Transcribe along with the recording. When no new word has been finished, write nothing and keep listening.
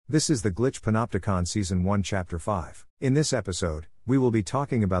This is the Glitch Panopticon Season 1 Chapter 5. In this episode, we will be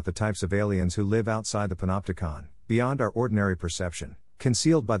talking about the types of aliens who live outside the Panopticon, beyond our ordinary perception,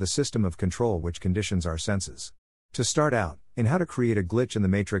 concealed by the system of control which conditions our senses. To start out, in How to Create a Glitch in the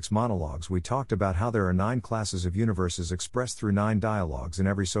Matrix monologues, we talked about how there are 9 classes of universes expressed through 9 dialogues in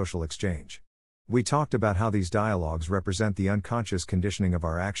every social exchange. We talked about how these dialogues represent the unconscious conditioning of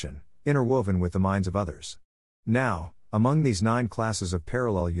our action, interwoven with the minds of others. Now, among these 9 classes of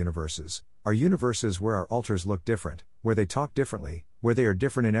parallel universes, are universes where our alters look different, where they talk differently, where they are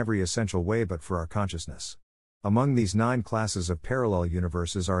different in every essential way but for our consciousness. Among these 9 classes of parallel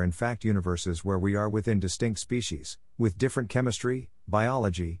universes are in fact universes where we are within distinct species, with different chemistry,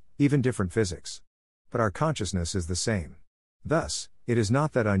 biology, even different physics. But our consciousness is the same. Thus, it is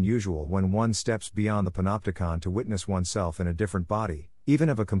not that unusual when one steps beyond the Panopticon to witness oneself in a different body, even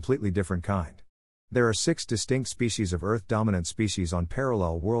of a completely different kind. There are 6 distinct species of Earth-dominant species on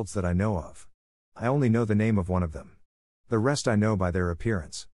parallel worlds that I know of. I only know the name of one of them. The rest I know by their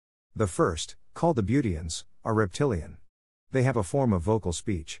appearance. The first, called the Beautians, are reptilian. They have a form of vocal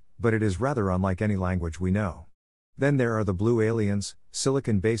speech, but it is rather unlike any language we know. Then there are the blue aliens,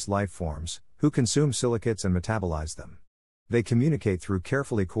 silicon-based life forms, who consume silicates and metabolize them. They communicate through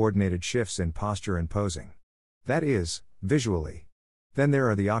carefully coordinated shifts in posture and posing. That is, visually. Then there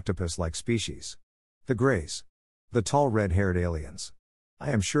are the octopus-like species. The Greys. The tall red-haired aliens.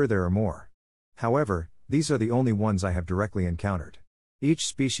 I am sure there are more. However, these are the only ones I have directly encountered. Each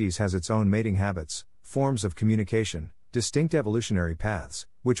species has its own mating habits, forms of communication, distinct evolutionary paths,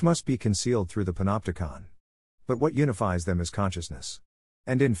 which must be concealed through the Panopticon. But what unifies them is consciousness.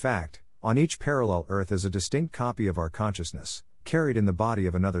 And in fact, on each parallel Earth is a distinct copy of our consciousness, carried in the body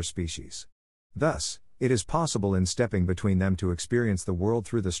of another species. Thus, it is possible in stepping between them to experience the world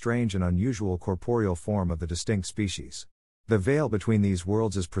through the strange and unusual corporeal form of the distinct species. The veil between these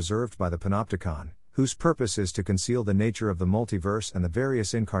worlds is preserved by the Panopticon, whose purpose is to conceal the nature of the multiverse and the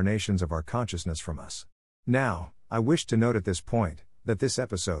various incarnations of our consciousness from us. Now, I wish to note at this point, that this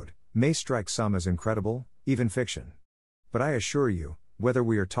episode may strike some as incredible, even fiction. But I assure you, whether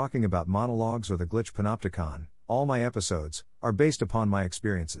we are talking about monologues or the Glitch Panopticon, all my episodes are based upon my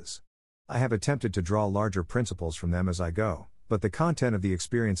experiences. I have attempted to draw larger principles from them as I go, but the content of the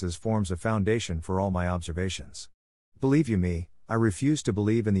experiences forms a foundation for all my observations. Believe you me, I refused to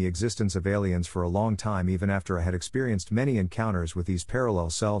believe in the existence of aliens for a long time even after I had experienced many encounters with these parallel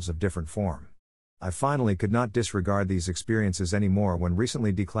selves of different form. I finally could not disregard these experiences anymore when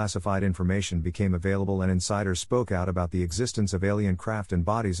recently declassified information became available and insiders spoke out about the existence of alien craft and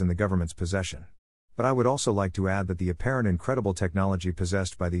bodies in the government's possession. But I would also like to add that the apparent incredible technology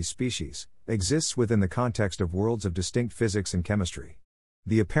possessed by these species exists within the context of worlds of distinct physics and chemistry.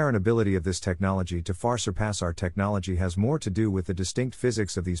 The apparent ability of this technology to far surpass our technology has more to do with the distinct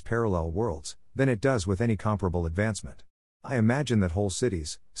physics of these parallel worlds than it does with any comparable advancement. I imagine that whole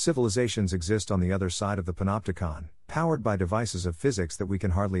cities, civilizations exist on the other side of the Panopticon, powered by devices of physics that we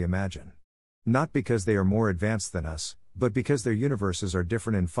can hardly imagine. Not because they are more advanced than us, but because their universes are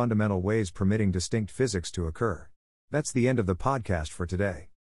different in fundamental ways, permitting distinct physics to occur. That's the end of the podcast for today.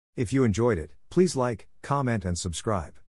 If you enjoyed it, please like, comment and subscribe.